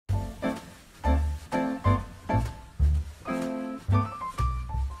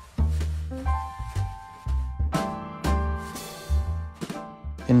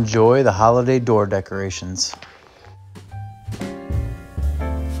Enjoy the holiday door decorations.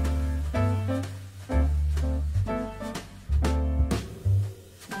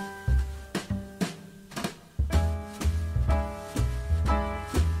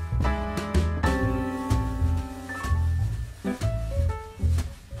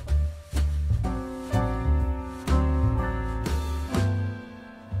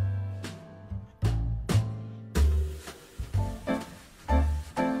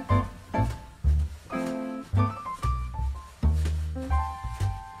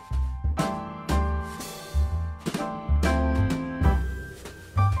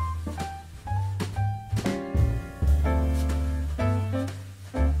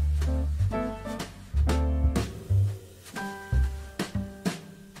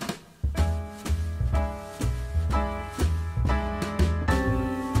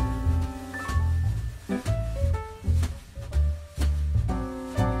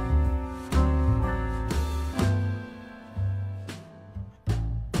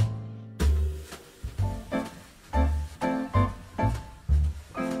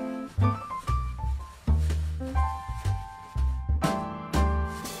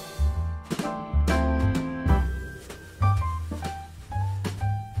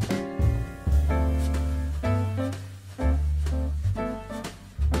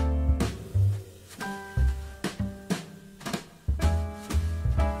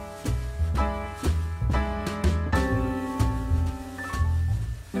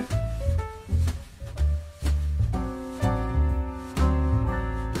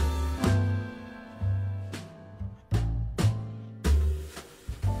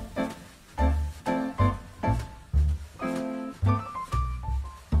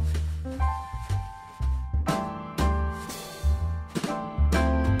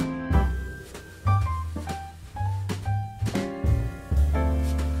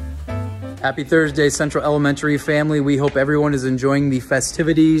 Happy Thursday, Central Elementary family. We hope everyone is enjoying the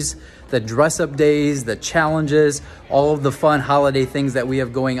festivities, the dress-up days, the challenges, all of the fun holiday things that we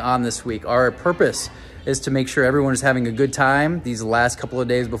have going on this week. Our purpose is to make sure everyone is having a good time these last couple of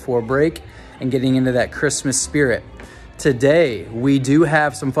days before break and getting into that Christmas spirit. Today, we do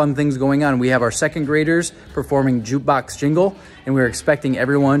have some fun things going on. We have our second graders performing Jukebox Jingle, and we're expecting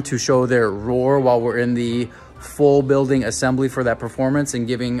everyone to show their roar while we're in the full building assembly for that performance and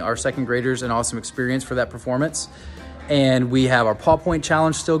giving our second graders an awesome experience for that performance. And we have our Paw Point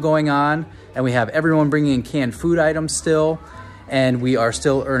Challenge still going on, and we have everyone bringing in canned food items still, and we are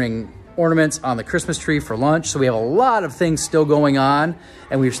still earning ornaments on the Christmas tree for lunch. So we have a lot of things still going on,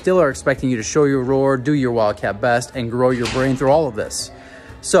 and we still are expecting you to show your roar, do your Wildcat best, and grow your brain through all of this.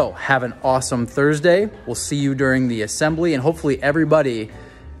 So have an awesome Thursday. We'll see you during the assembly, and hopefully everybody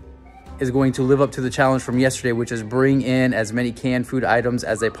is going to live up to the challenge from yesterday, which is bring in as many canned food items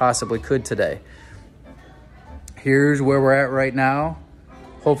as they possibly could today. Here's where we're at right now.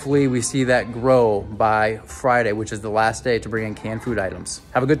 Hopefully we see that grow by Friday, which is the last day to bring in canned food items.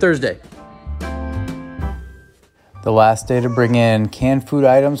 Have a good Thursday. The last day to bring in canned food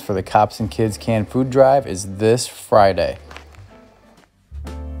items for the Cops and Kids Canned Food Drive is this Friday.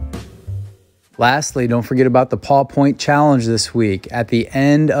 Lastly, don't forget about the Paw Point Challenge this week. At the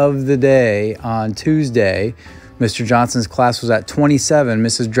end of the day on Tuesday, Mr. Johnson's class was at 27.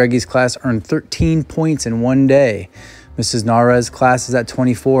 Mrs. Dregge's class earned 13 points in one day. Mrs. Nara's class is at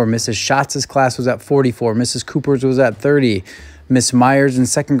 24. Mrs. Schatz's class was at 44. Mrs. Cooper's was at 30. Miss Myers in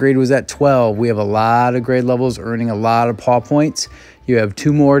second grade was at 12. We have a lot of grade levels earning a lot of paw points. You have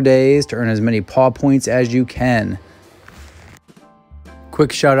 2 more days to earn as many paw points as you can.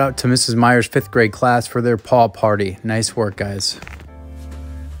 Quick shout out to Mrs. Myers' 5th grade class for their paw party. Nice work, guys.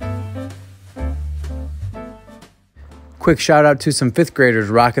 Quick shout out to some 5th graders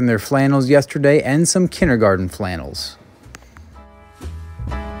rocking their flannels yesterday and some kindergarten flannels.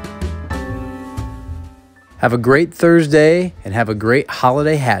 Have a great Thursday and have a great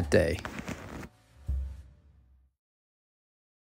holiday hat day.